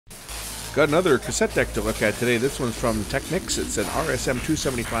Got another cassette deck to look at today. This one's from Technics. It's an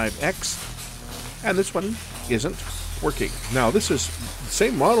RSM275X, and this one isn't working. Now, this is the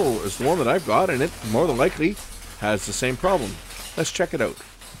same model as the one that I've got, and it more than likely has the same problem. Let's check it out.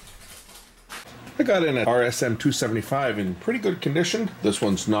 I got in an RSM275 in pretty good condition. This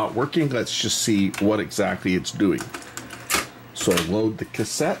one's not working. Let's just see what exactly it's doing. So load the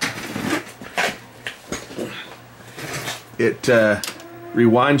cassette. It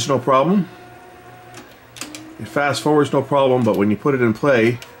rewinds, no problem. It fast forwards, no problem, but when you put it in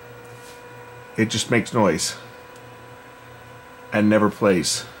play, it just makes noise and never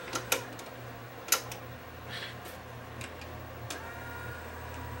plays.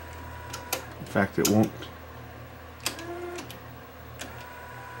 In fact, it won't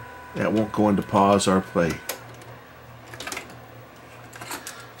go into pause or play.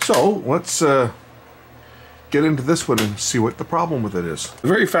 So let's get into this one and see what the problem with it is. The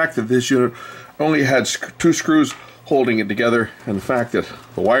very fact that this unit only had two screws holding it together, and the fact that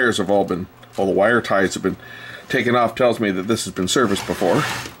the wires have all the wire ties have been taken off, tells me that this has been serviced before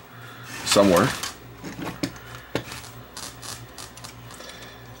somewhere.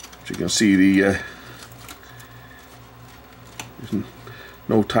 As you can see,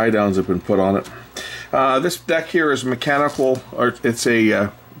 no tie downs have been put on it. This deck here is mechanical, or it's a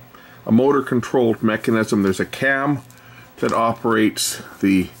motor controlled mechanism. There's a cam that operates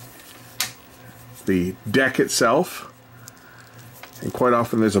the deck itself, and quite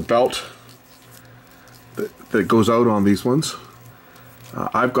often there's a belt that goes out on these ones.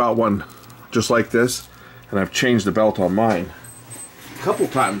 I've got one just like this, and I've changed the belt on mine a couple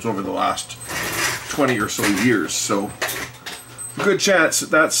times over the last 20 or so years, so good chance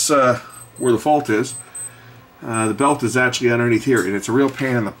that's where the fault is. The belt is actually underneath here, and it's a real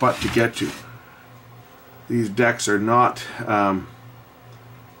pain in the butt to get to. These decks are not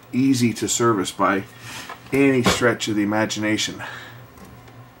easy to service by any stretch of the imagination.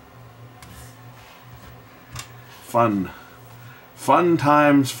 Fun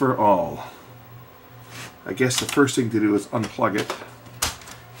times for all. I guess the first thing to do is unplug it,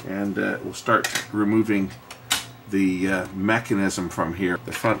 and we'll start removing the mechanism from here.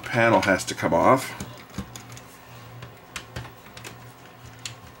 The front panel has to come off.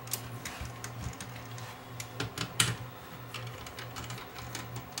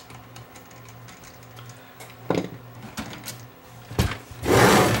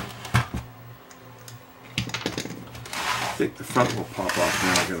 I think the front will pop off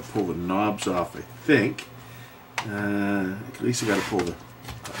now. I gotta pull the knobs off, I think. At least I gotta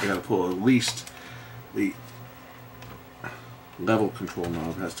pull at least the level control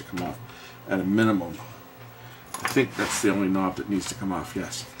knob has to come off at a minimum. I think that's the only knob that needs to come off,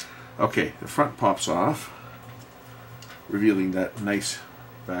 yes. Okay, the front pops off, revealing that nice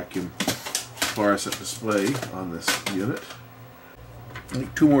vacuum fluorescent display on this unit. I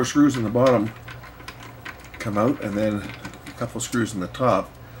think two more screws in the bottom come out, and then a couple screws in the top,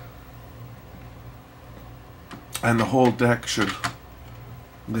 and the whole deck should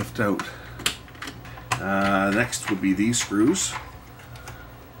lift out. Next would be these screws,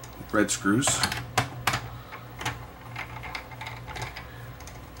 red screws.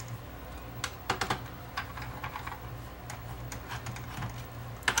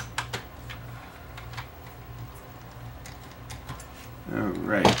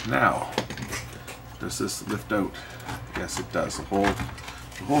 Alright, now, does this lift out? Yes, it does. The whole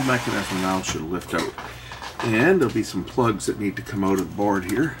mechanism now should lift out. And there'll be some plugs that need to come out of the board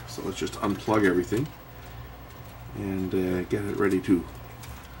here. So let's just unplug everything and get it ready to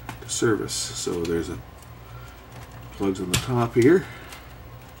service. So there's plugs on the top here,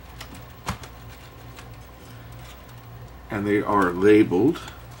 and they are labeled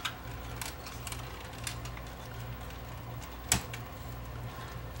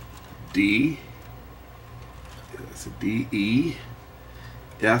D. It's a D, E,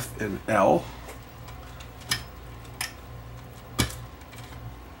 F, and L.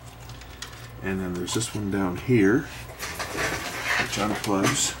 And then there's this one down here, which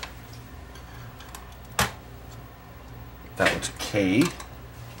unplugs. That one's a K.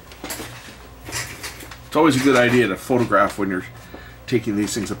 It's always a good idea to photograph when you're taking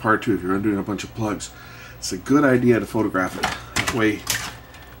these things apart too. If you're undoing a bunch of plugs, it's a good idea to photograph it. That way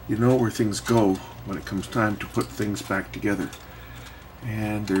you know where things go when it comes time to put things back together.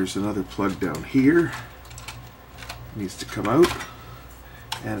 And there's another plug down here. It needs to come out.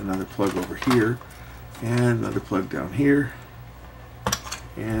 And another plug over here, and another plug down here,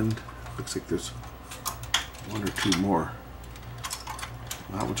 and looks like there's one or two more.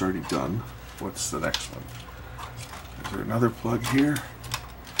 That one's already done. What's the next one? Is there another plug here?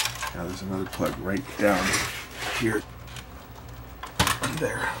 Now there's another plug right down here.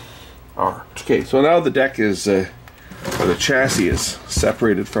 There. Alright. Okay, so now the deck is, or the chassis is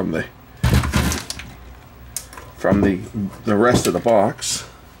separated from the rest of the box.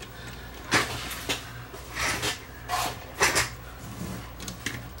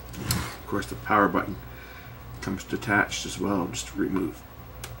 Of course, the power button comes detached as well. Just to remove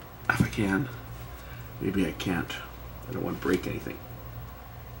if I can. Maybe I can't. I don't want to break anything.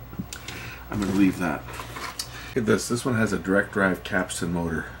 I'm going to leave that. Look at this. This one has a direct drive capstan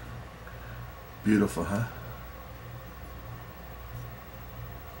motor. Beautiful, huh?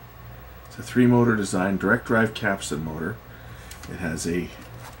 It's a 3-motor design, direct drive capstan motor. It has a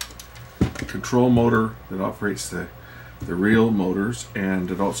control motor that operates the real motors,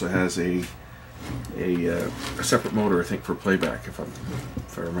 and it also has a separate motor, I think, for playback,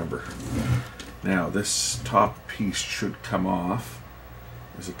 if I remember. Now this top piece should come off.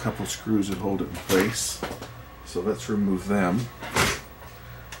 There's a couple screws that hold it in place, so let's remove them.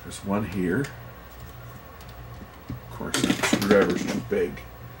 There's one here. Of course, the screwdriver's too big.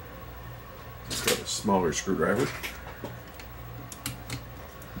 It's got a smaller screwdriver.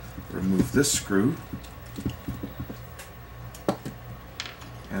 Remove this screw,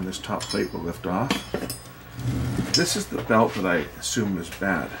 and this top plate will lift off. This is the belt that I assume is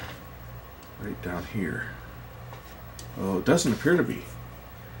bad, right down here. Oh, it doesn't appear to be.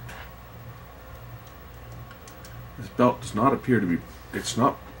 This belt does not appear to be, it's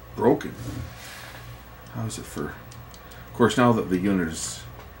not broken. How is it for, of course, now that the unit is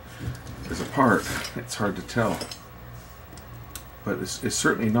apart, it's hard to tell. But it's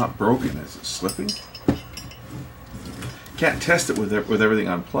certainly not broken. Is it slipping? Can't test it with everything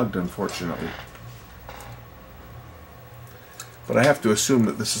unplugged, unfortunately. But I have to assume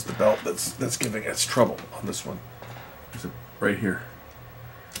that this is the belt that's giving us trouble on this one. Is it right here?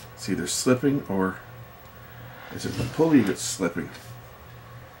 It's either slipping, or is it the pulley that's slipping?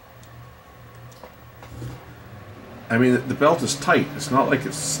 I mean, the belt is tight. It's not like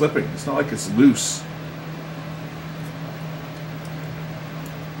it's slipping. It's not like it's loose.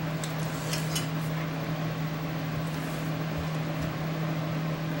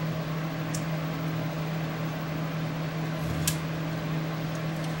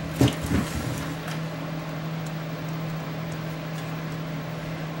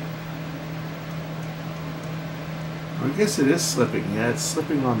 I guess it is slipping. Yeah, it's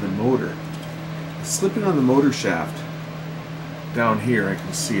slipping on the motor. It's slipping on the motor shaft. Down here, I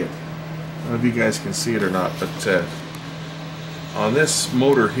can see it. I don't know if you guys can see it or not, but on this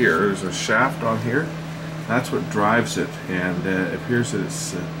motor here, there's a shaft on here. That's what drives it, and it appears that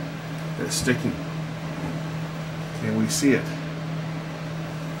it's sticking. Can we see it?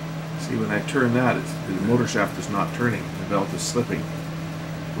 See, when I turn that, the motor shaft is not turning. The belt is slipping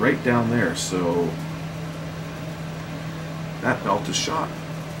right down there, so that belt is shot,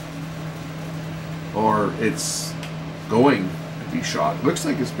 or it's going to be shot. It looks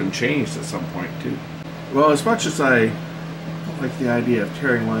like it's been changed at some point too. Well, as much as I don't like the idea of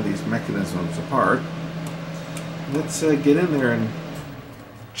tearing one of these mechanisms apart, let's get in there and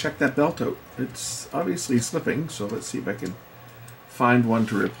check that belt out. It's obviously slipping, so let's see if I can find one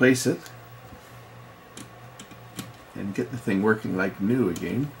to replace it and get the thing working like new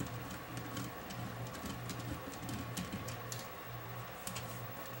again.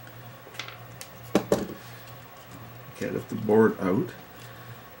 Okay, lift the board out,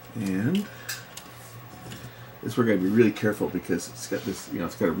 and this we're going to be really careful because it's got this,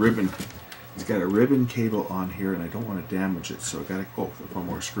 it's got a ribbon. It's got a ribbon cable on here, and I don't want to damage it, so I got to, oh, one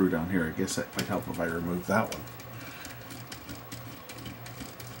more screw down here. I guess that might help if I remove that one.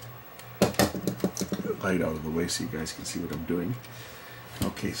 Get the light out of the way so you guys can see what I'm doing.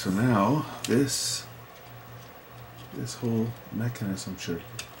 Okay, so now this whole mechanism should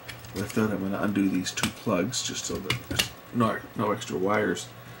lift out. I'm going to undo these two plugs just so that there's no extra wires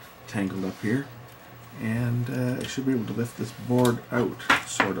tangled up here, and I should be able to lift this board out,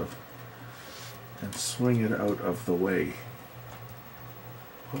 sort of, and swing it out of the way,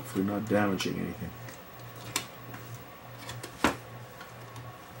 hopefully not damaging anything.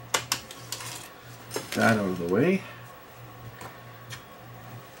 That out of the way.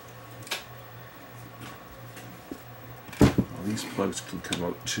 Well, these plugs can come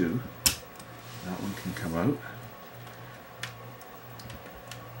out too. That one can come out.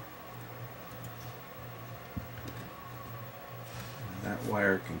 And that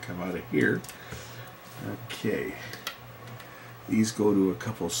wire can come out of here. Okay. These go to a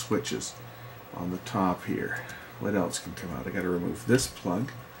couple switches on the top here. What else can come out? I got to remove this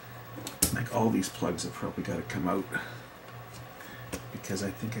plug. Like all these plugs have probably got to come out because I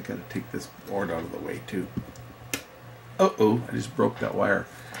think I got to take this board out of the way too. Uh-oh, I just broke that wire.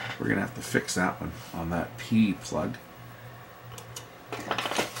 We're going to have to fix that one on that P plug.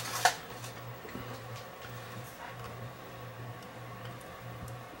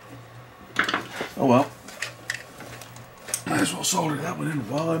 Oh well. Might as well solder that one in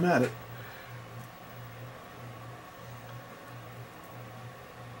while I'm at it.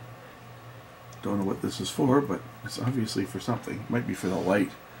 Don't know what this is for, but it's obviously for something. It might be for the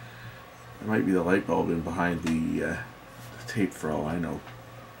light. It might be the light bulb in behind the tape for all I know.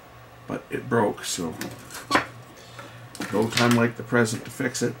 But it broke, so no time like the present to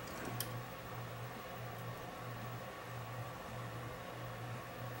fix it.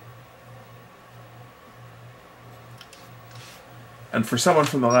 And for someone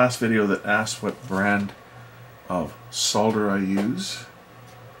from the last video that asked what brand of solder I use,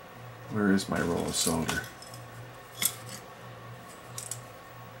 where is my roll of solder?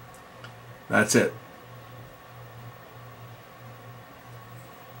 That's it.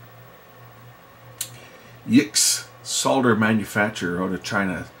 Yix solder manufacturer out of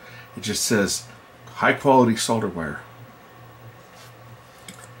China. It just says high quality solder wire.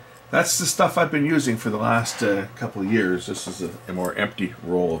 That's the stuff I've been using for the last couple of years. This is a more empty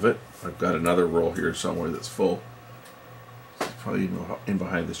roll of it. I've got another roll here somewhere that's full. It's probably in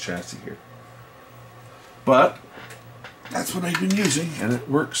behind this chassis here. But that's what I've been using, and it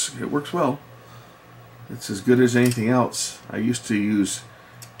works. It works well. It's as good as anything else. I used to use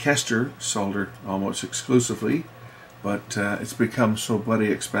Kester solder almost exclusively, but it's become so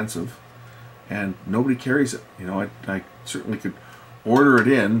bloody expensive, and nobody carries it. You know, I certainly could order it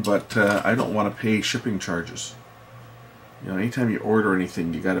in, but I don't want to pay shipping charges. You know, anytime you order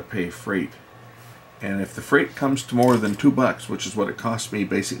anything, you got to pay freight. And if the freight comes to more than $2, which is what it costs me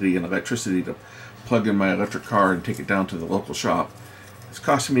basically in electricity to plug in my electric car and take it down to the local shop, it's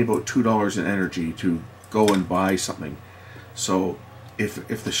costing me about $2 in energy to go and buy something. So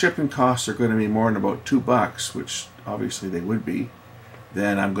if the shipping costs are going to be more than about $2, which obviously they would be,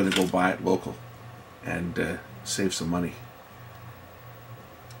 then I'm going to go buy it local and save some money.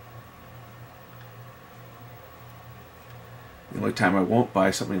 The only time I won't buy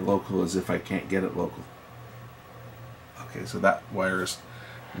something local is if I can't get it local. Okay, so that wire is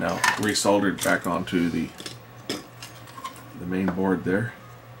now resoldered back onto the main board there.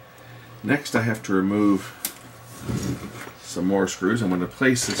 Next I have to remove some more screws. I'm going to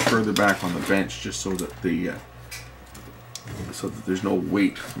place this further back on the bench just so that there's no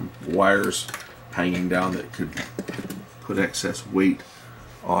weight from wires hanging down that could put excess weight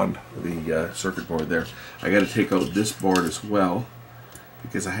on the circuit board there. I got to take out this board as well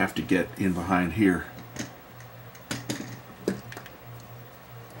because I have to get in behind here.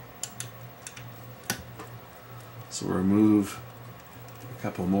 So remove a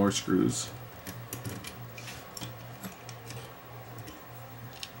couple more screws.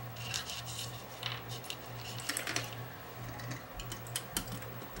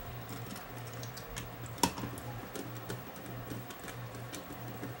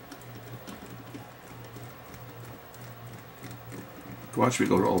 Watch me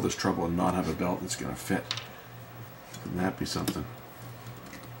go to all this trouble and not have a belt that's going to fit. Wouldn't that be something?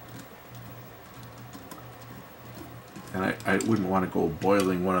 And I wouldn't want to go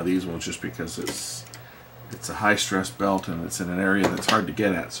boiling one of these ones just because it's a high stress belt and it's in an area that's hard to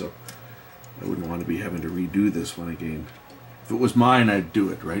get at, so I wouldn't want to be having to redo this one again. If it was mine, I'd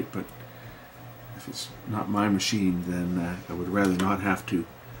do it, right? But if it's not my machine, then I would rather not have to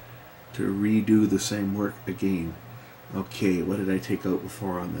redo the same work again. Okay, what did I take out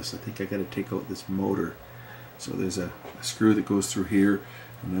before on this? I think I got to take out this motor. So there's a screw that goes through here,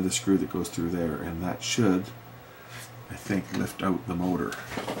 another screw that goes through there, and that should, I think, lift out the motor.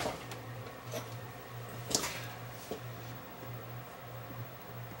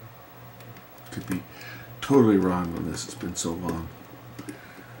 Could be totally wrong on this, it's been so long.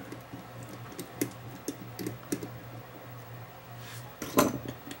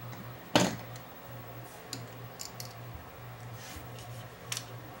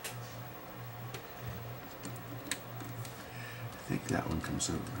 I think that one comes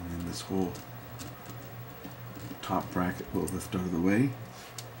out, and then this whole top bracket will lift out of the way.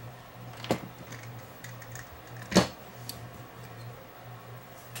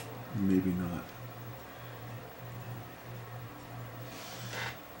 Maybe not.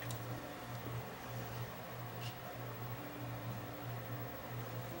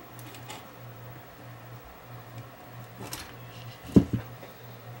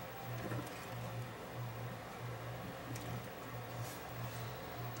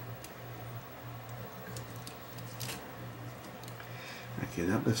 Okay,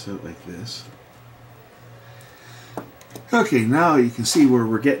 that lifts out like this. Okay, now you can see where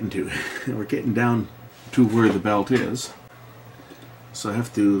we're getting to. We're getting down to where the belt is. So I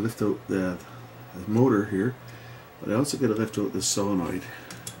have to lift out the motor here, but I also got to lift out this solenoid.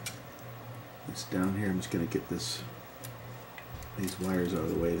 It's down here. I'm just going to get these wires out of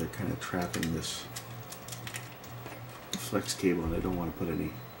the way. They're kind of trapping this flex cable, and I don't want to put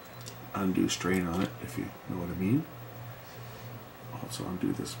any undue strain on it, if you know what I mean. Also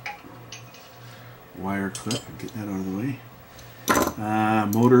undo this wire clip and get that out of the way.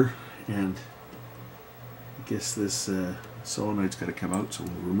 Motor, and I guess this solenoid's got to come out, so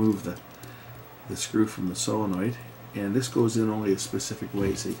we'll remove the screw from the solenoid, and this goes in only a specific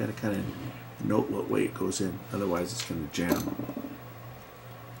way, so you got to kind of note what way it goes in, otherwise it's going to jam.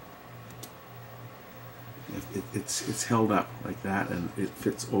 It's held up like that, and it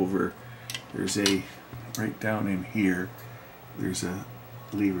fits over. There's a right down in here. There's a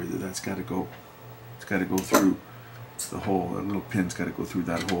lever that's got to go. It's got to go through the hole. That little pin's got to go through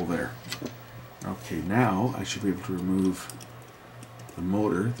that hole there. Okay, now I should be able to remove the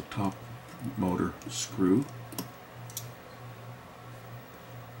motor, the top motor screw,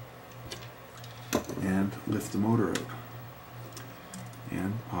 and lift the motor out.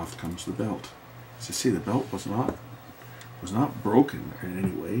 And off comes the belt. As you see, the belt was not broken in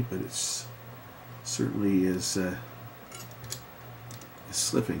any way, but it's certainly is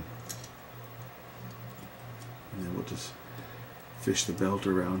slipping. And then we'll just fish the belt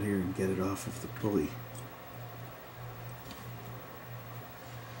around here and get it off of the pulley.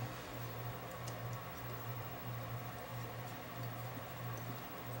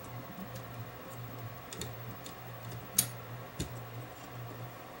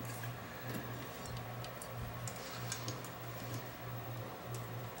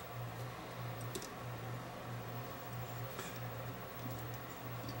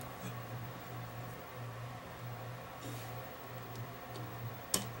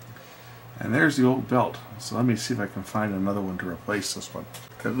 And there's the old belt. So let me see if I can find another one to replace this one.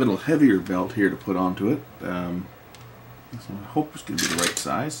 Got a little heavier belt here to put onto it. So I hope it's going to be the right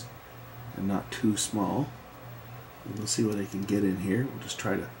size and not too small. And we'll see what I can get in here. We'll just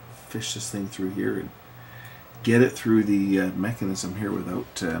try to fish this thing through here and get it through the mechanism here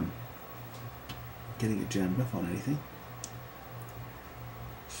without getting it jammed up on anything.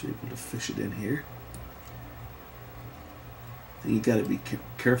 So you're able to fish it in here. Thing you got to be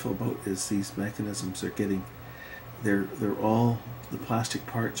careful about is these mechanisms are getting, they're all, the plastic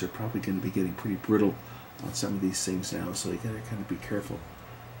parts are probably going to be getting pretty brittle on some of these things now, so you got to kind of be careful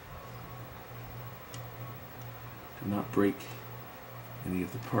to not break any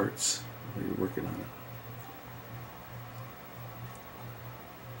of the parts while you're working on it.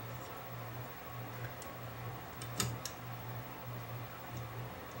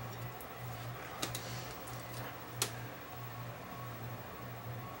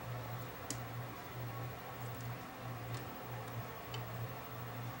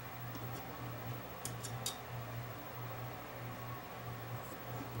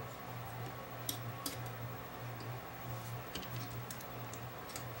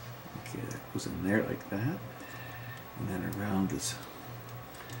 Okay, that goes in there like that, and then around this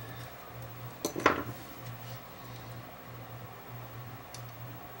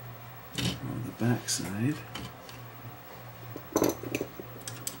on the back side.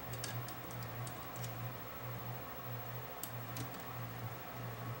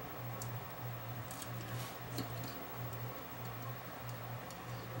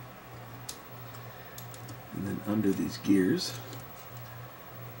 And then under these gears,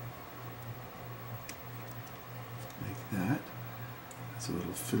 like that. So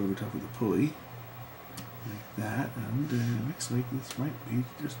it'll fit over top of the pulley, like that, and looks like this might be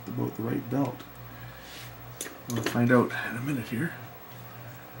just about the right belt. We'll find out in a minute here,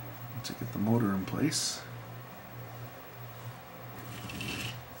 once I get the motor in place.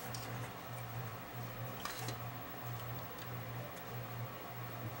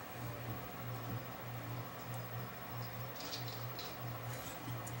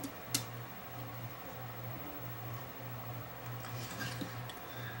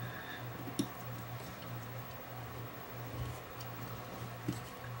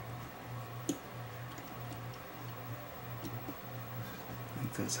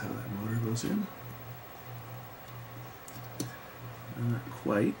 That's how that motor goes in. Not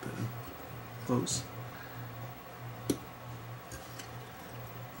quite, but close.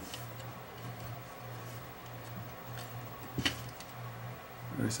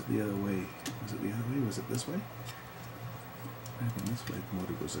 Or is it the other way? Was it the other way? Was it this way? I think this way the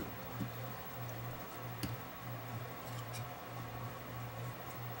motor goes in.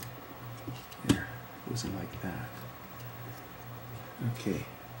 There, goes in like that. Okay,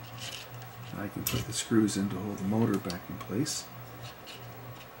 I can put the screws in to hold the motor back in place.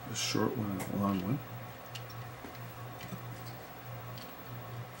 A short one and a long one.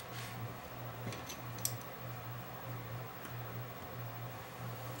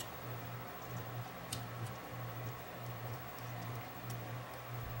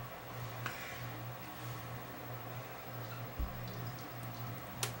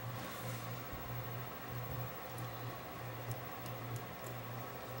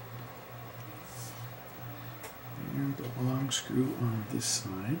 And the long screw on this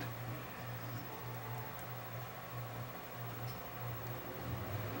side.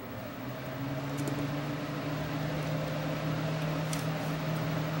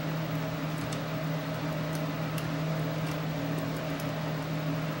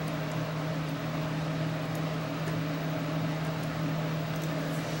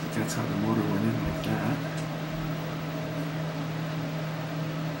 That's how the motor went in like that.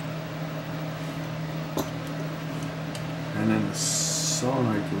 And then the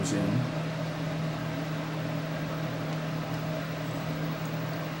solenoid goes in.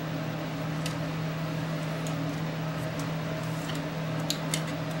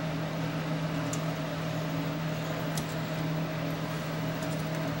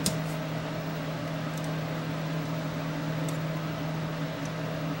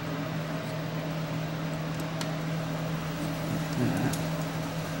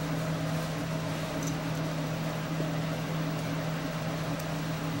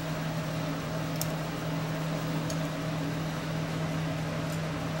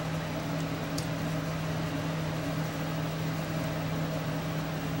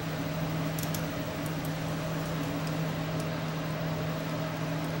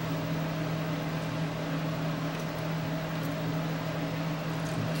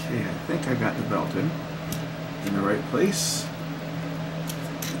 Okay, I think I got the belt in the right place.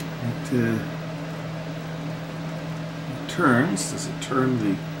 It turns. Does it turn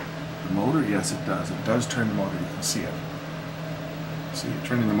the motor? Yes, it does. It does turn the motor. You can see it. See it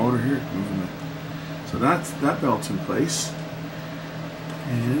turning the motor here, moving it. So that belt's in place.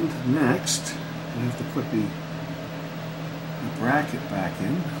 And next, I have to put the bracket back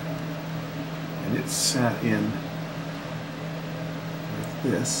in, and it's sat in like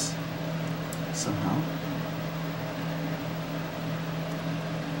this somehow.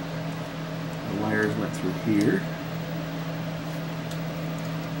 The wires went through here.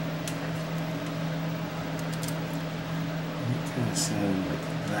 And it kind of sat in like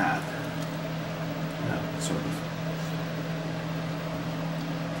that. Yeah, sort of.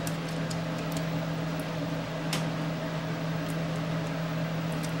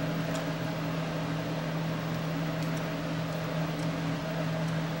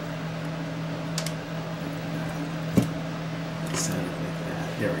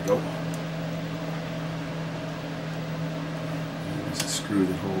 There we go. And there's a screw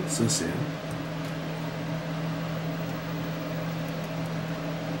that holds this in. Okay,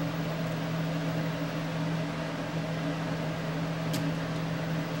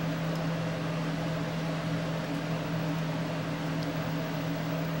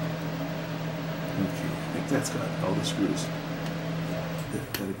 I think that's got all the screws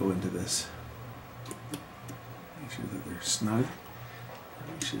that gotta go into this. Make sure that they're snug.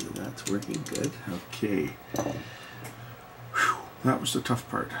 Make sure that that's working good. Okay. Whew, that was the tough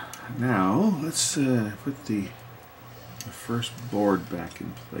part. Now let's put the first board back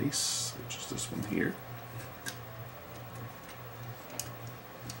in place, which is this one here.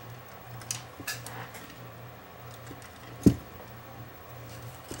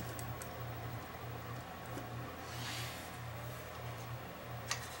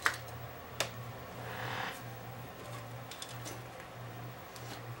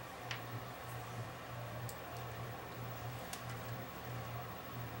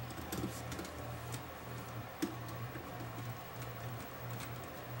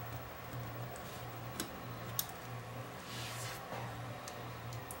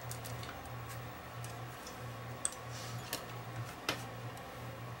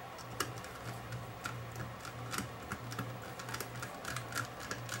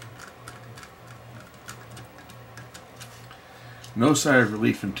 No sigh of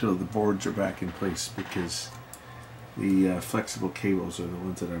relief until the boards are back in place, because the flexible cables are the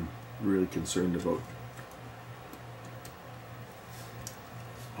ones that I'm really concerned about.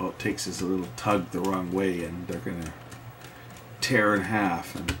 All it takes is a little tug the wrong way and they're going to tear in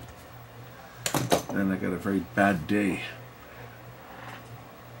half, and then I got a very bad day.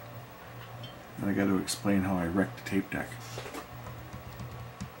 And I got to explain how I wrecked the tape deck.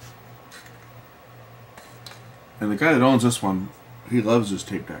 And the guy that owns this one, he loves his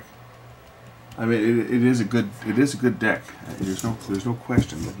tape deck. I mean, it is a good deck. There's no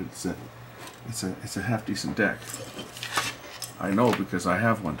question that it's a half decent deck. I know because I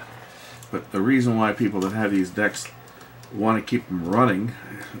have one. But the reason why people that have these decks want to keep them running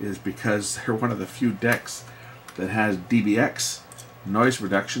is because they're one of the few decks that has DBX, noise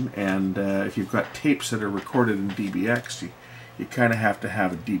reduction, and if you've got tapes that are recorded in DBX, you kind of have to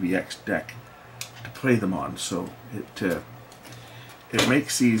have a DBX deck to play them on. So it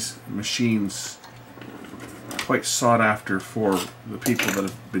makes these machines quite sought after for the people that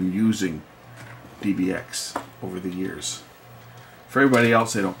have been using DBX over the years. For everybody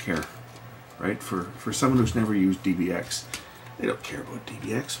else, they don't care, right? For someone who's never used DBX, they don't care about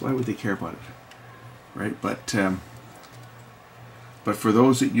DBX. Why would they care about it, right? But for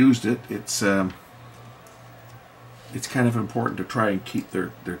those that used it, it's kind of important to try and keep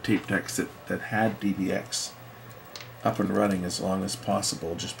their tape decks that had DBX up and running as long as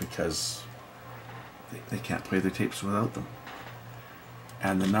possible, just because they can't play their tapes without them.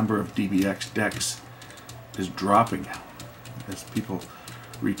 And the number of DBX decks is dropping as people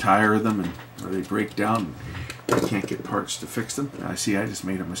retire them or they break down and they can't get parts to fix them. I see I just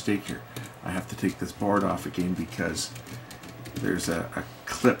made a mistake here. I have to take this board off again because there's a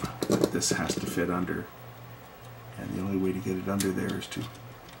clip that this has to fit under, and the only way to get it under there is to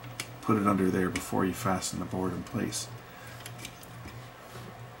put it under there before you fasten the board in place.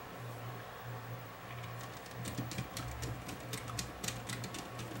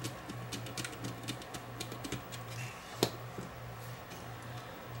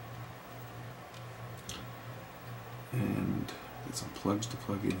 And get some plugs to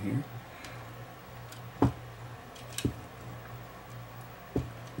plug in here.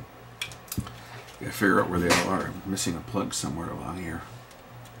 Gotta figure out where they all are. I'm missing a plug somewhere along here.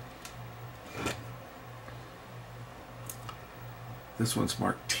 This one's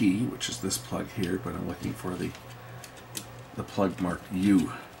marked T, which is this plug here, but I'm looking for the plug marked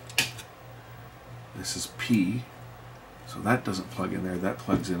U. This is P, so that doesn't plug in there. That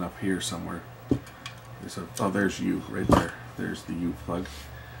plugs in up here somewhere. There's U right there. There's the U plug.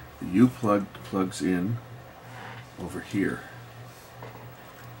 The U plug plugs in over here.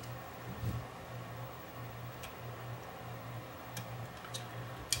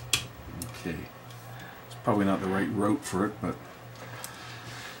 Okay, it's probably not the right route for it, but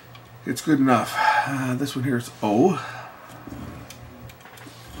it's good enough. This one here is O.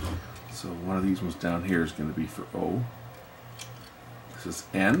 So one of these ones down here is going to be for O. This is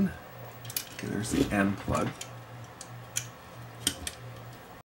N. Okay, there's the N plug.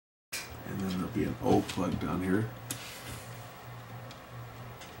 And then there'll be an O plug down here.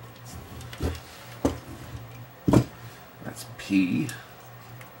 That's P.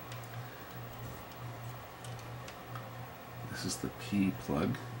 This is the P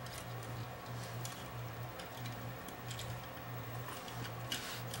plug.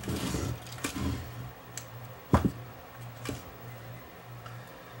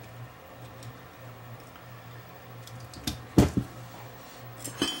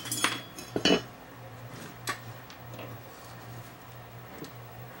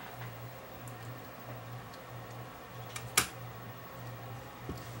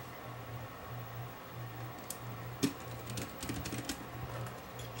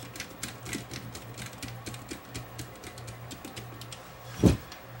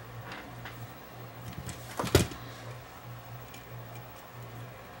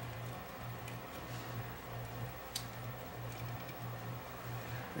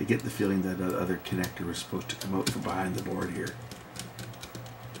 I get the feeling that other connector was supposed to come out from behind the board here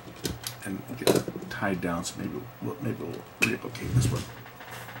and get tied down, so maybe we'll relocate this one.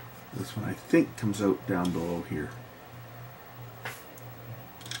 This one I think comes out down below here.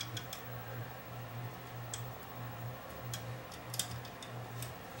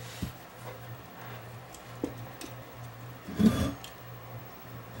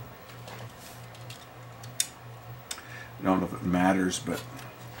 I don't know if it matters, but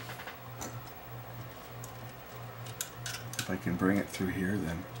if I can bring it through here,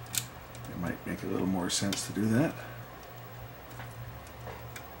 then it might make a little more sense to do that.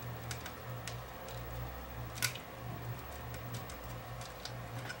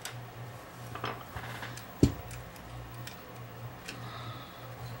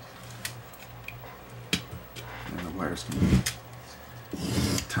 And the wires can be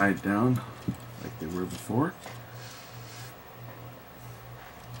tied down like they were before.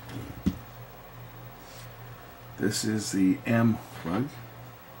 This is the M plug.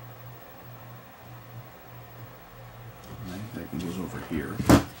 Right, that goes over here.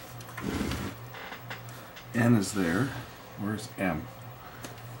 N is there. Where's M?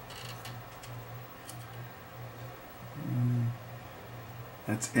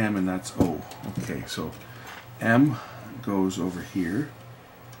 That's M and that's O. Okay, so M goes over here.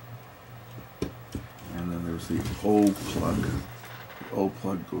 And then there's the O plug. The O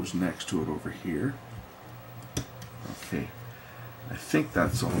plug goes next to it over here. Okay. I think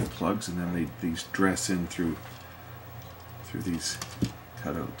that's all the plugs, and then these dress in through these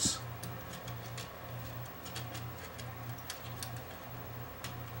cutouts.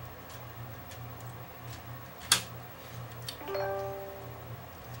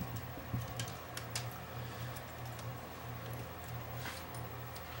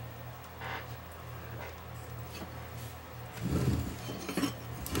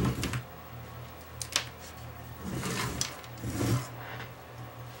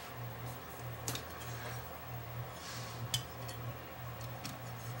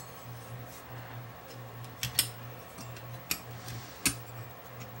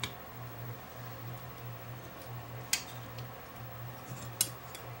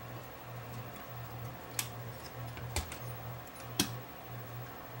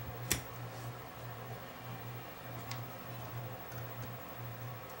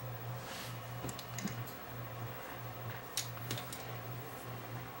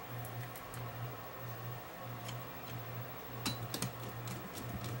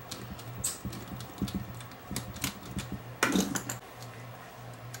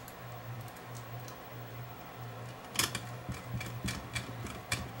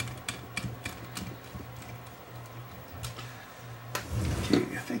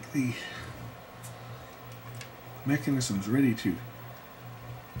 The mechanism's ready to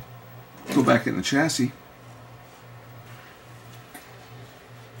go back in the chassis.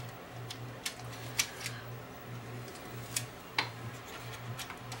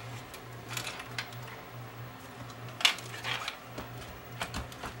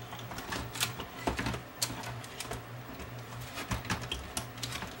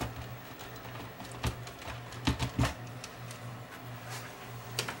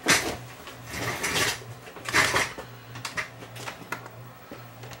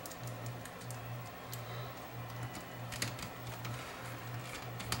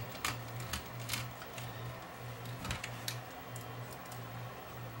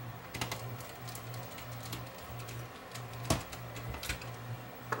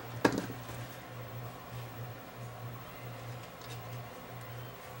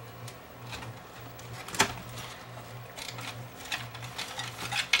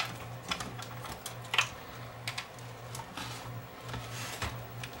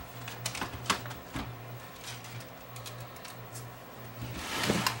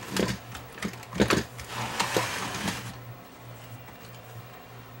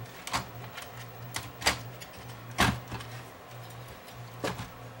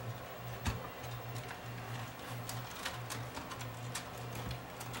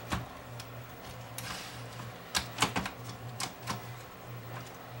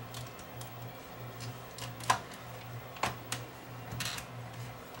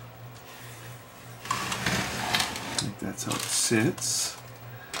 That's how it sits.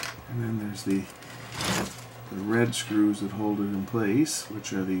 And then there's the red screws that hold it in place,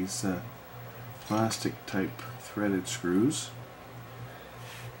 which are these plastic type threaded screws.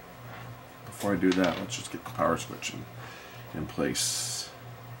 Before I do that, let's just get the power switch in place.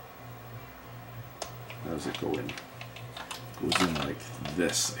 How does it go in? It goes in like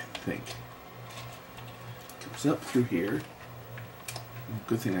this, I think. Comes up through here.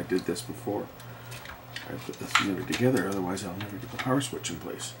 Good thing I did this before. I put this unit together, otherwise I'll never get the power switch in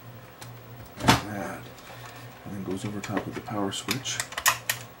place. Like that. And then goes over top of the power switch.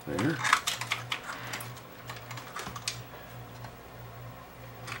 There.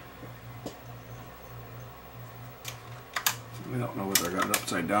 I don't know whether I got it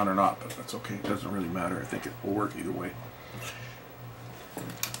upside down or not, but that's okay. It doesn't really matter. I think it will work either way.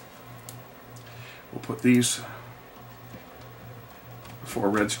 We'll put these 4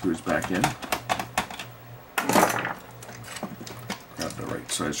 red screws back in. Grab the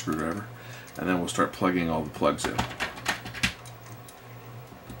right size screwdriver, and then we'll start plugging all the plugs in.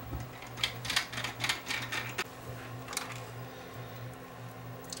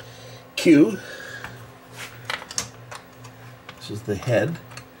 Q. This is the head.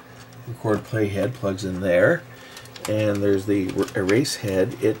 Record play head plugs in there. And there's the erase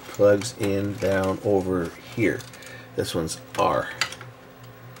head. It plugs in down over here. This one's R.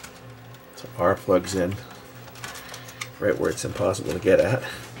 So R plugs in right where it's impossible to get at.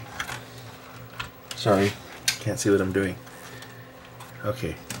 Sorry, can't see what I'm doing.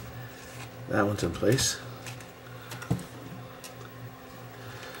 Okay, that one's in place.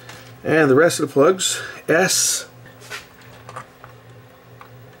 And the rest of the plugs, S,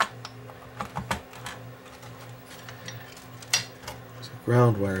 there's a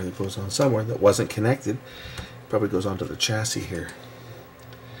ground wire that goes on somewhere that wasn't connected. Probably goes onto the chassis here.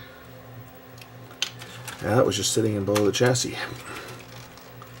 Now that was just sitting in below the chassis.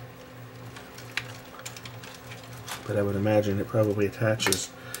 But I would imagine it probably attaches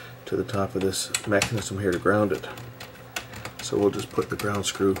to the top of this mechanism here to ground it. So we'll just put the ground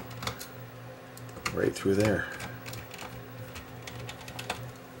screw right through there.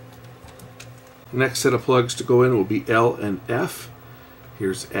 Next set of plugs to go in will be L and F.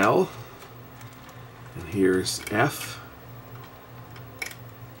 Here's L, and here's F.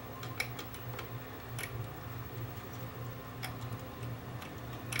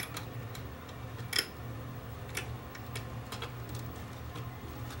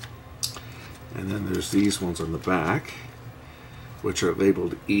 And then there's these ones on the back, which are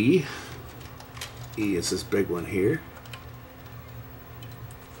labeled E. E is this big one here.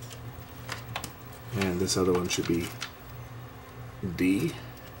 And this other one should be D.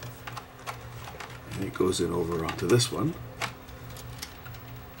 And it goes in over onto this one.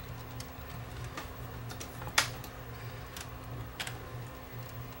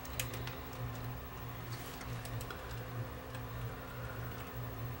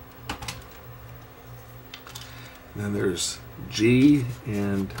 And then there's G,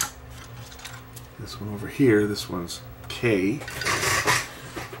 and this one over here, this one's K.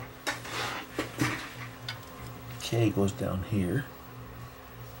 K goes down here.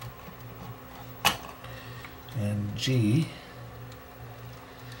 And G,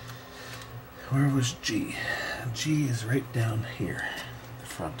 where was G? G is right down here, the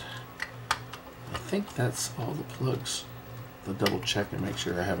front. I think that's all the plugs. I'll double check and make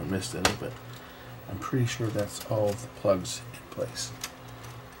sure I haven't missed any, but I'm pretty sure that's all of the plugs in place.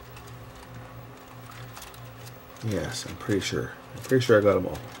 Yes, I'm pretty sure. I'm pretty sure I got them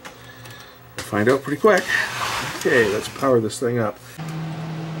all. We'll find out pretty quick. Okay, let's power this thing up.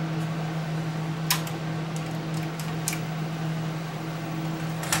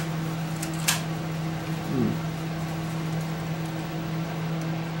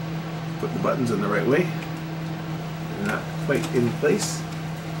 Put the buttons in the right way. They're not quite in place.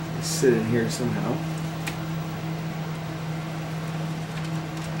 Sit in here somehow.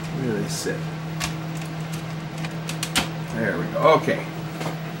 Where do they sit? There we go. Okay.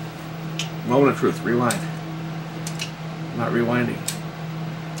 Moment of truth. Rewind. Not rewinding.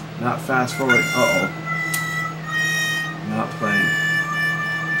 Not fast forwarding. Uh-oh. Not playing.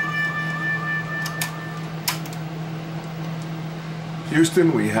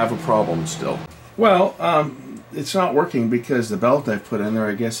 Houston, we have a problem still. Well, it's not working because the belt I've put in there,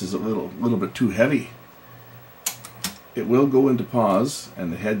 I guess, is a little bit too heavy. It will go into pause,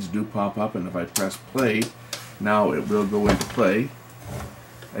 and the heads do pop up, and if I press play, now it will go into play,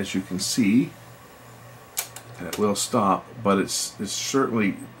 as you can see, and it will stop, but it's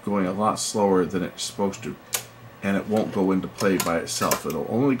certainly going a lot slower than it's supposed to, and it won't go into play by itself. It'll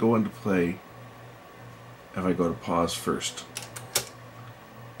only go into play if I go to pause first.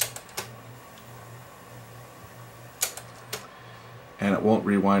 And it won't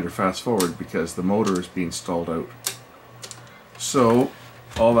rewind or fast forward because the motor is being stalled out. So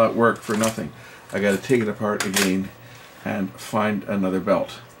all that work for nothing. I got to take it apart again and find another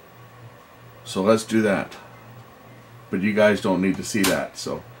belt. So let's do that. But you guys don't need to see that.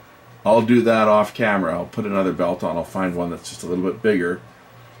 So I'll do that off camera. I'll put another belt on. I'll find one that's just a little bit bigger,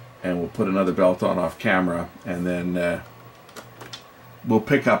 and we'll put another belt on off camera, and then we'll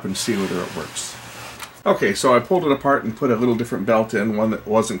pick up and see whether it works. Okay, so I pulled it apart and put a little different belt in, one that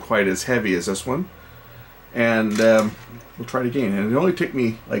wasn't quite as heavy as this one. And we'll try it again. And it only took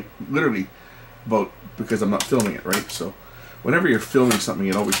me, like, literally about, because I'm not filming it, right? So whenever you're filming something,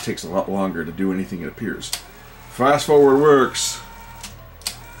 it always takes a lot longer to do anything, it appears. Fast forward works.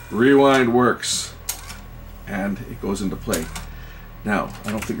 Rewind works. And it goes into play. Now, I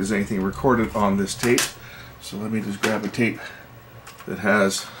don't think there's anything recorded on this tape. So let me just grab a tape that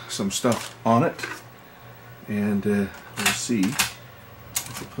has some stuff on it. And we'll see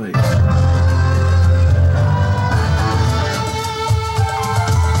if it plays.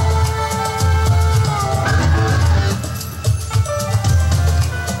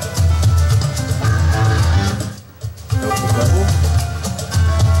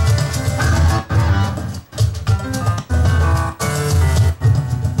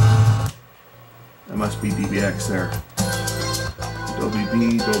 That must be DBX there. Dolby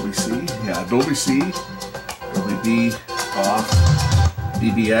B, Dolby C. Yeah, Dolby C. Dolby B off,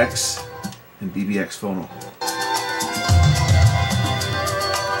 DBX, and DBX phono.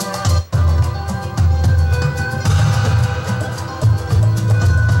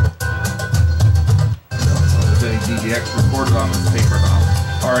 DBX recorded on this tape or not.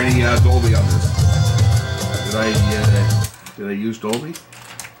 Or any Dolby on this. Did I use Dolby?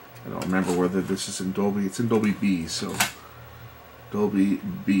 I don't remember whether this is in Dolby. It's in Dolby B, so Dolby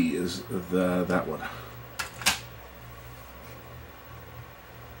B is that one.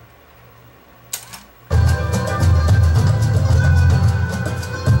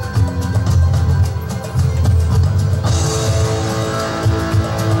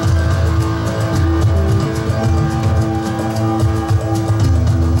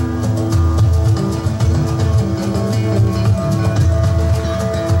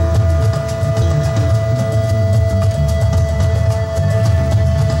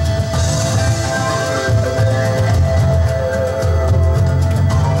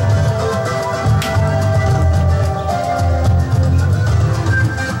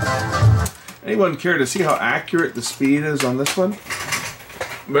 Anyone care to see how accurate the speed is on this one?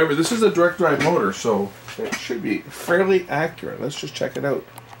 Remember, this is a direct drive motor, so it should be fairly accurate. Let's just check it out.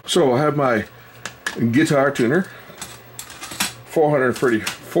 So I have my guitar tuner,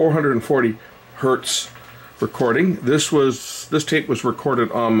 440 hertz recording. This tape was recorded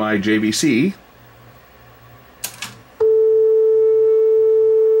on my JVC.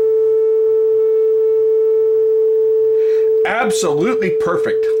 Absolutely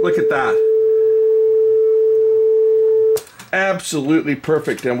perfect. Look at that. Absolutely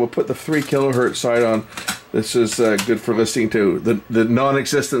perfect, and we'll put the 3 kilohertz side on. This is good for listening to the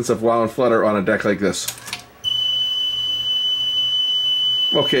non-existence of wow and flutter on a deck like this.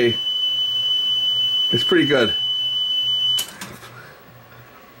 Okay, it's pretty good.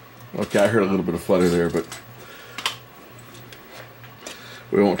 Okay, I heard a little bit of flutter there, but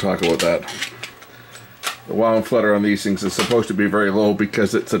we won't talk about that. The wow and flutter on these things is supposed to be very low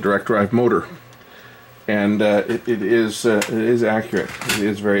because it's a direct drive motor. And it is accurate. It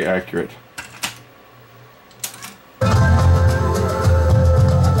is very accurate.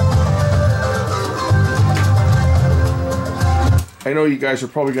 I know you guys are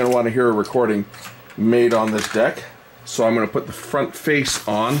probably going to want to hear a recording made on this deck, so I'm going to put the front face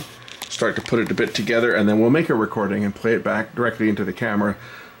on, start to put it a bit together, and then we'll make a recording and play it back directly into the camera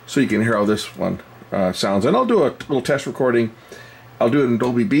so you can hear how this one sounds. And I'll do a little test recording. I'll do it in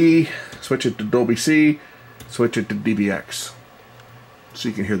Dolby B, switch it to Dolby C, switch it to DBX, so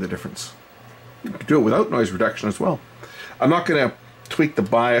you can hear the difference. You can do it without noise reduction as well. I'm not going to tweak the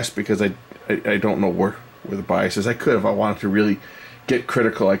bias because I don't know where the bias is. I could if I wanted to really get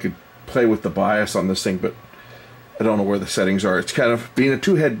critical. I could play with the bias on this thing, but I don't know where the settings are. It's kind of, being a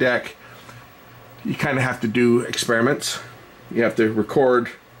two-head deck, you kind of have to do experiments. You have to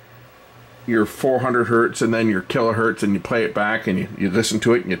record your 400 hertz and then your kilohertz, and you play it back and you listen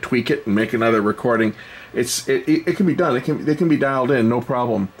to it and you tweak it and make another recording. It can be done. They can be dialed in, no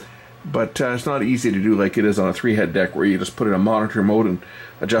problem. But it's not easy to do like it is on a 3-head deck, where you just put it in monitor mode and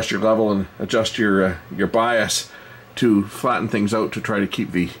adjust your level and adjust your bias to flatten things out to try to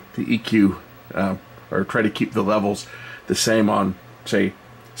keep the EQ or try to keep the levels the same on, say,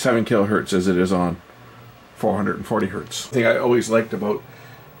 7 kilohertz as it is on 440 hertz. The thing I always liked about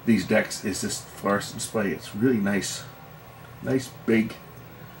these decks is this fluorescent display. It's really nice, big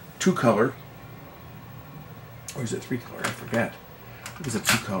 2-color, or is it 3-color? I forget. It was a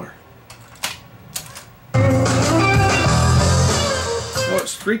 2-color. Oh,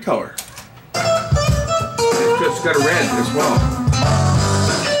 it's 3-color. It's got a red as well.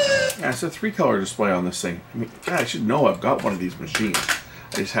 Yeah, it's a 3-color display on this thing. I mean, God, I should know I've got one of these machines.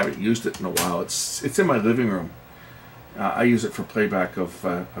 I just haven't used it in a while. It's in my living room. I use it for playback of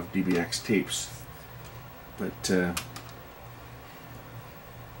DBX tapes. But that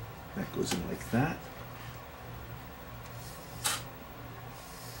goes in like that.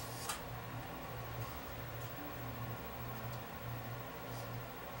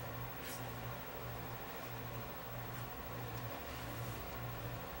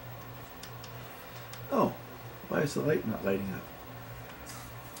 Oh, why is the light not lighting up?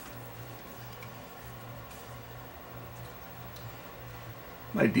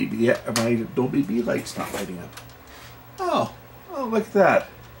 My Dolby B light's not lighting up. Oh, look at that.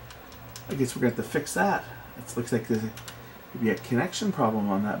 I guess we're going to have to fix that. It looks like there's maybe a connection problem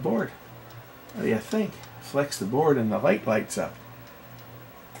on that board. What do you think? Flex the board and the light lights up.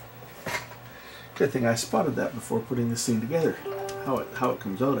 Good thing I spotted that before putting this thing together. How it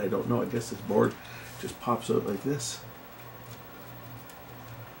comes out, I don't know. I guess this board just pops out like this.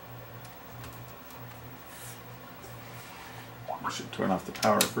 I should turn off the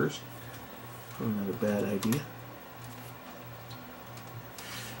power first. Probably not a bad idea.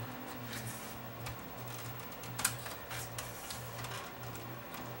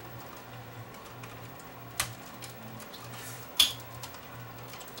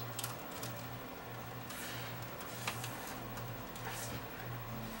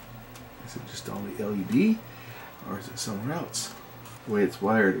 Is it just on the LED, or is it somewhere else? The way it's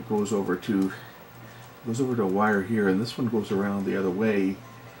wired, it goes over to a wire here, and this one goes around the other way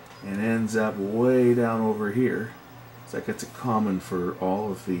and ends up way down over here. So that gets a common for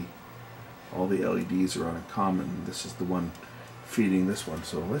all the LEDs are on a common. This is the one feeding this one.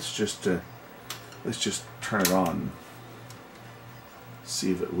 So let's just turn it on.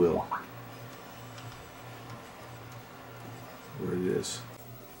 See if it will. Where it is.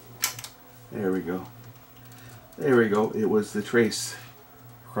 There we go. There we go. It was the trace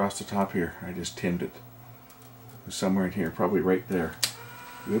across the top here. I just tinned it. It was somewhere in here, probably right there.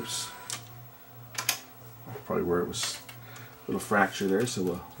 Oops. Probably where it was a little fracture there,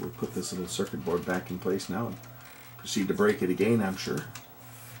 so we'll put this little circuit board back in place now and proceed to break it again, I'm sure.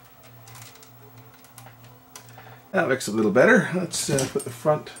 That looks a little better. Let's put the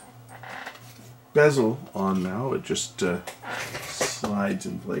front bezel on now. It just slides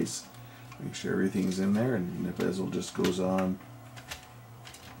in place. Make sure everything's in there, and the bezel just goes on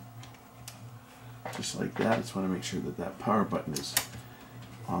just like that. I just want to make sure that that power button is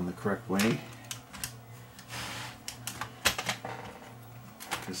on the correct way,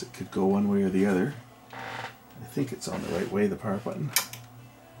 because it could go one way or the other. I think it's on the right way, the power button.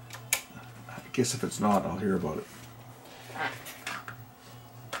 I guess if it's not, I'll hear about it.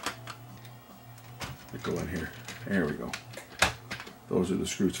 Go in here. There we go. Those are the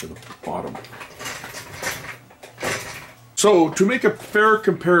screws for the bottom. So to make a fair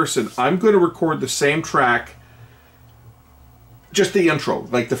comparison, I'm going to record the same track, just the intro,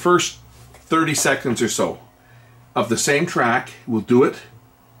 like the first 30 seconds or so of the same track. We'll do it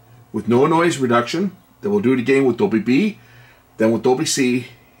with no noise reduction. Then we'll do it again with Dolby B, then with Dolby C,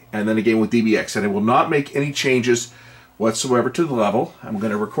 and then again with DBX. And I will not make any changes whatsoever to the level. I'm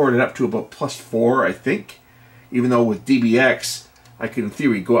going to record it up to about +4, I think. Even though with DBX, I can in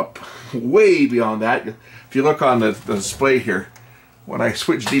theory go up way beyond that. If you look on the display here, when I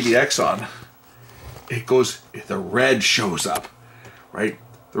switch DBX on, it goes, the red shows up, right?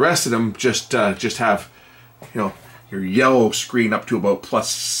 The rest of them just have, you know, your yellow screen up to about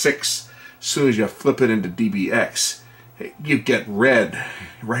 +6. As soon as you flip it into DBX, you get red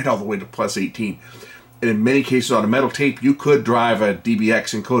right all the way to +18. And in many cases on a metal tape, you could drive a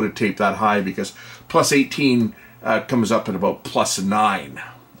DBX encoded tape that high, because +18 comes up at about +9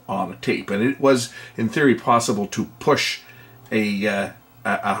 on a tape. And it was, in theory, possible to push a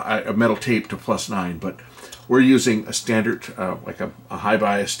metal tape to +9, but we're using a standard, like a high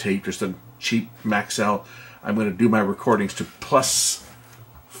bias tape, just a cheap Maxell. I'm going to do my recordings to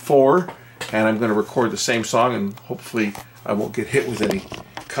 +4, and I'm going to record the same song, and hopefully I won't get hit with any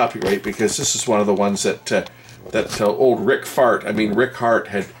copyright, because this is one of the ones that old Rick Hart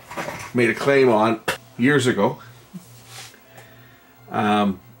had made a claim on years ago.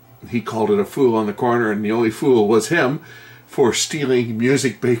 He called it a fool on the corner, and the only fool was him for stealing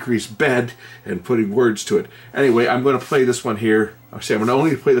Music Bakery's bed and putting words to it. Anyway, I'm going to play this one here. I'm going to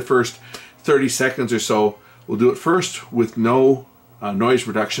only play the first 30 seconds or so. We'll do it first with no noise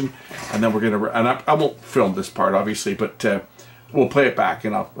reduction, and then we're going to, and I won't film this part obviously, but we'll play it back,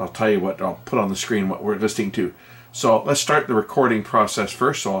 and I'll tell you what, I'll put on the screen what we're listening to. So let's start the recording process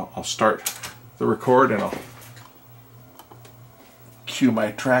first. So I'll start the record, and I'll cue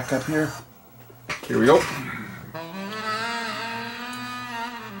my track up here. Here we go.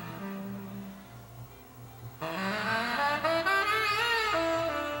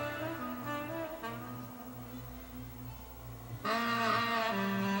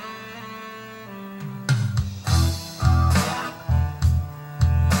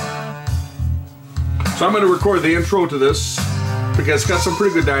 So I'm going to record the intro to this, because it's got some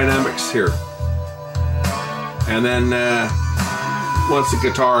pretty good dynamics here. And then once the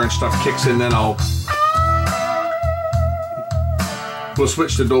guitar and stuff kicks in, then we'll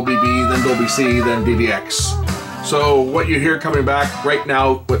switch to Dolby B, then Dolby C, then DBX. So what you hear coming back right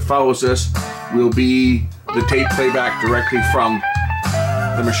now, what follows this, will be the tape playback directly from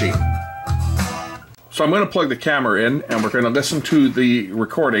the machine. So I'm going to plug the camera in, and we're going to listen to the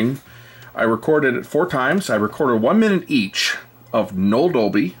recording. I recorded it 4 times. I recorded 1 minute each of no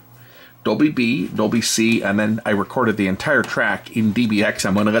Dolby, Dolby B, Dolby C, and then I recorded the entire track in DBX.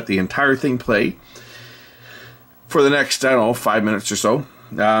 I'm going to let the entire thing play for the next, I don't know, 5 minutes or so.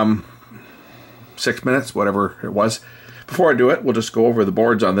 6 minutes, whatever it was. Before I do it, we'll just go over the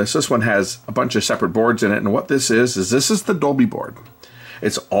boards on this. This one has a bunch of separate boards in it, and what this is this is the Dolby board.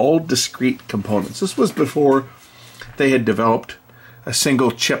 It's all discrete components. This was before they had developed a single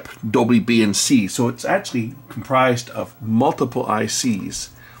chip Dolby B and C, so it's actually comprised of multiple ICs.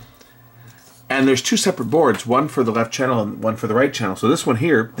 And there's two separate boards, one for the left channel and one for the right channel. So this one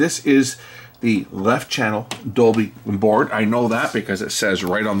here, this is the left channel Dolby board. I know that because it says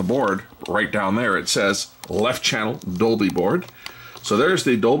right on the board, right down there, it says left channel Dolby board. So there's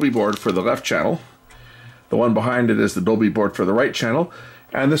the Dolby board for the left channel. The one behind it is the Dolby board for the right channel.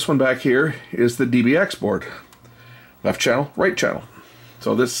 And this one back here is the DBX board. Left channel, right channel.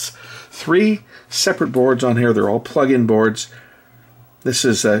 So this 3 separate boards on here. They're all plug-in boards. This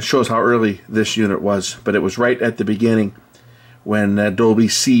is shows how early this unit was, but it was right at the beginning when Dolby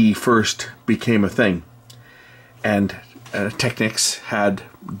C first became a thing. And Technics had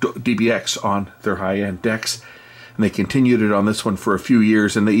DBX on their high-end decks, and they continued it on this one for a few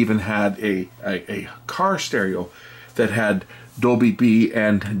years, and they even had a car stereo that had Dolby B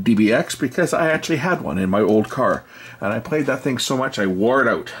and DBX, because I actually had one in my old car, and I played that thing so much I wore it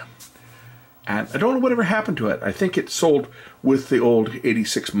out. And I don't know whatever happened to it. I think it sold with the old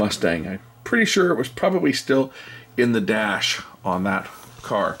 86 Mustang. I'm pretty sure it was probably still in the dash on that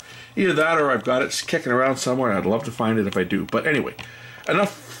car. Either that or I've got it kicking around somewhere, and I'd love to find it if I do. But anyway,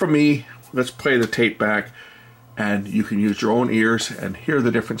 enough from me. Let's play the tape back, and you can use your own ears and hear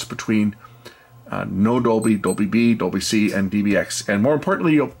the difference between no Dolby, Dolby B, Dolby C, and DBX. And more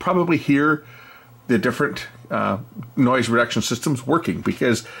importantly, you'll probably hear the different noise reduction systems working,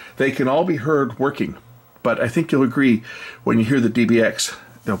 because they can all be heard working. But I think you'll agree, when you hear the DBX,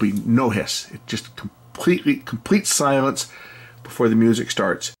 there'll be no hiss. It's just complete silence before the music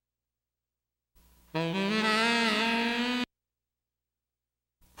starts.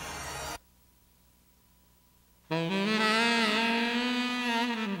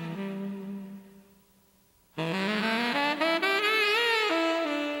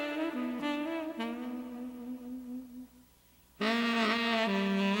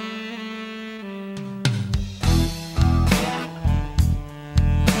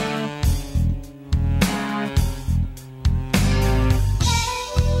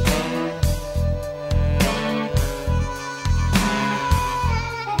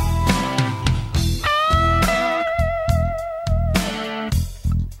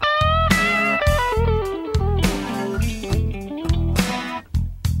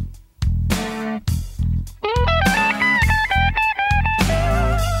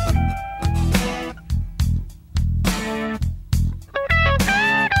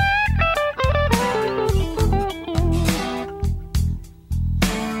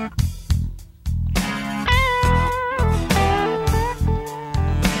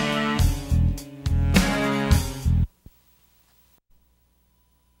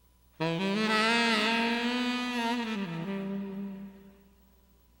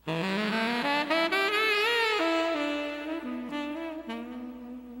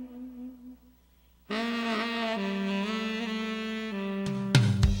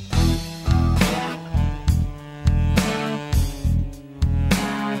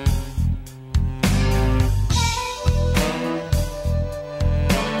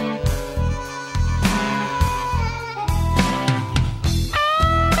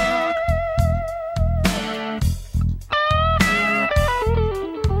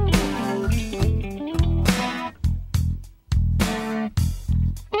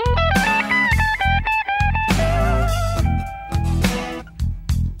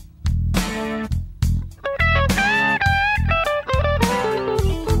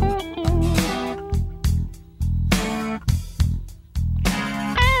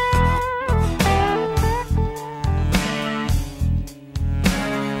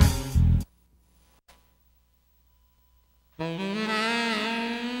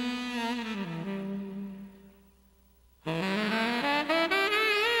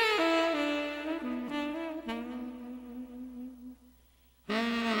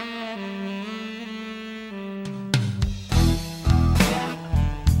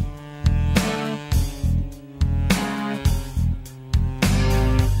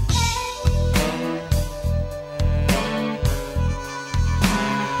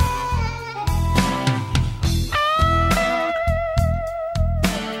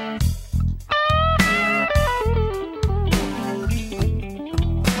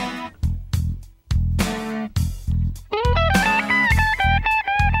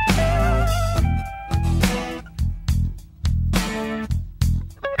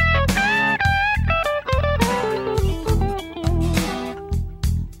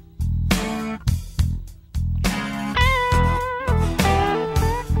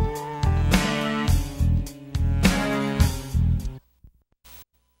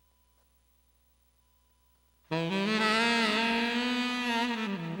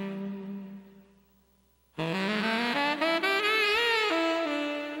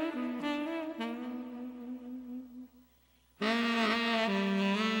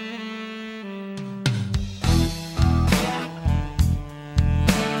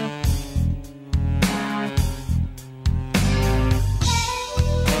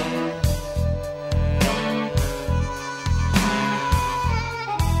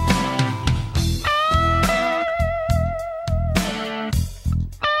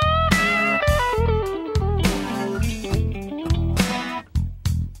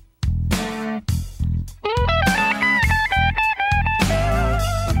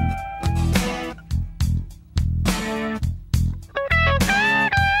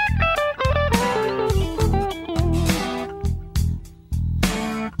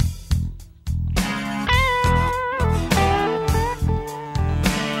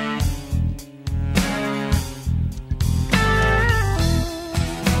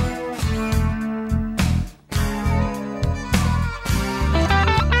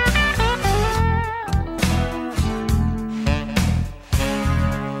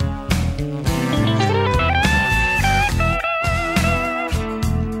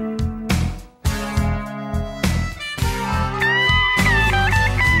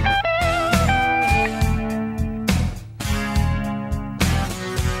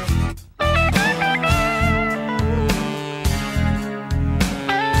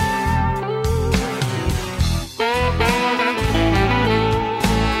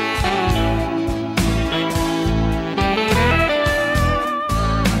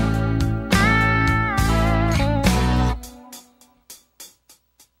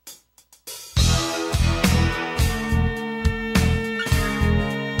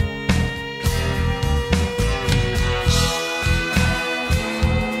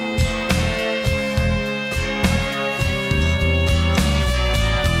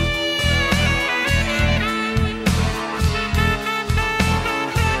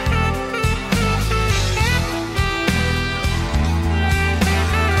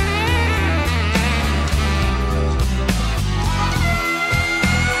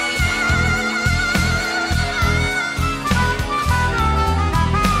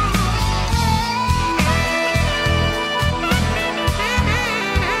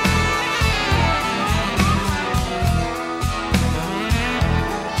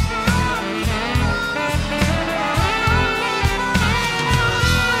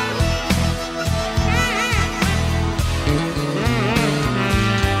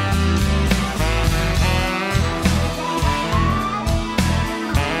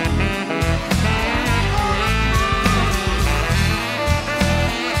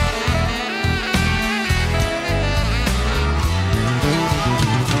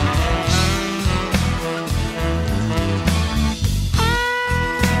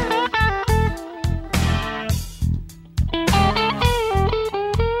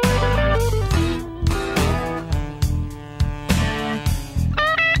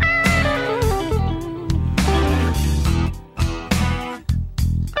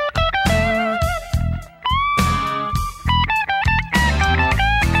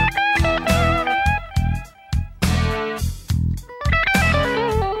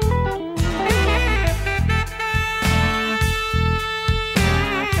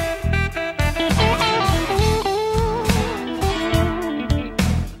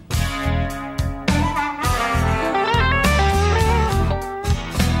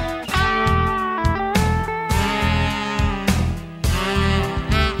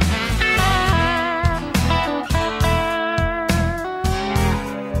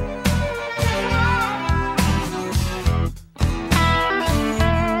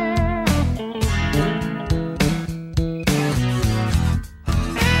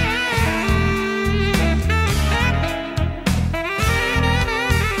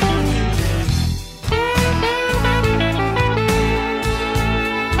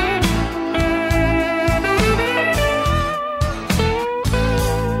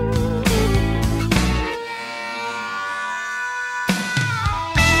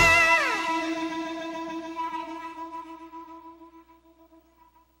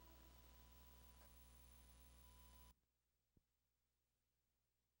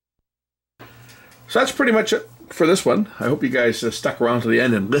 So that's pretty much it for this one. I hope you guys stuck around to the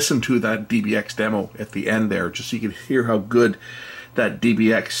end and listened to that DBX demo at the end there, just so you can hear how good that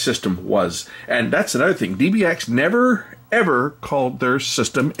DBX system was. And that's another thing. DBX never, ever called their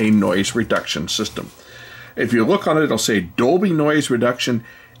system a noise reduction system. If you look on it, it'll say Dolby Noise Reduction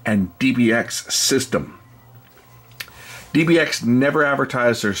and DBX System. DBX never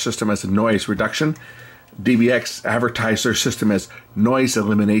advertised their system as a noise reduction. DBX advertised their system as noise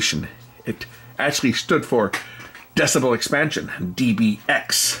elimination. It actually stood for decibel expansion,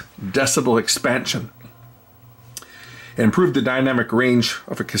 DBX, decibel expansion. It improved the dynamic range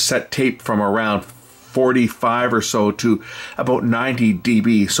of a cassette tape from around 45 or so to about 90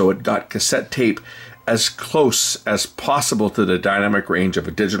 dB, so it got cassette tape as close as possible to the dynamic range of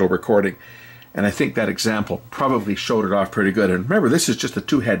a digital recording. And I think that example probably showed it off pretty good. And remember, this is just a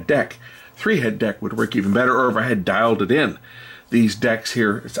 2-head deck. 3-head deck would work even better, or if I had dialed it in. These decks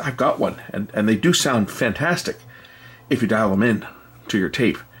here, I've got one, and they do sound fantastic if you dial them in to your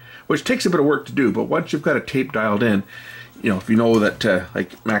tape, which takes a bit of work to do. But once you've got a tape dialed in, you know, if you know that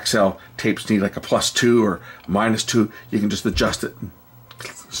like Maxell tapes need like a +2 or a -2, you can just adjust it and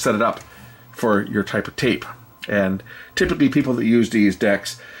set it up for your type of tape. And typically people that use these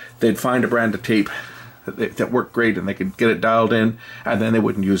decks, they'd find a brand of tape that worked great, and they could get it dialed in, and then they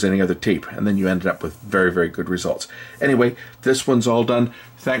wouldn't use any other tape, and then you ended up with very, very good results. Anyway, this one's all done.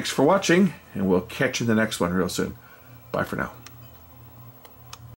 Thanks for watching, and we'll catch you in the next one real soon. Bye for now.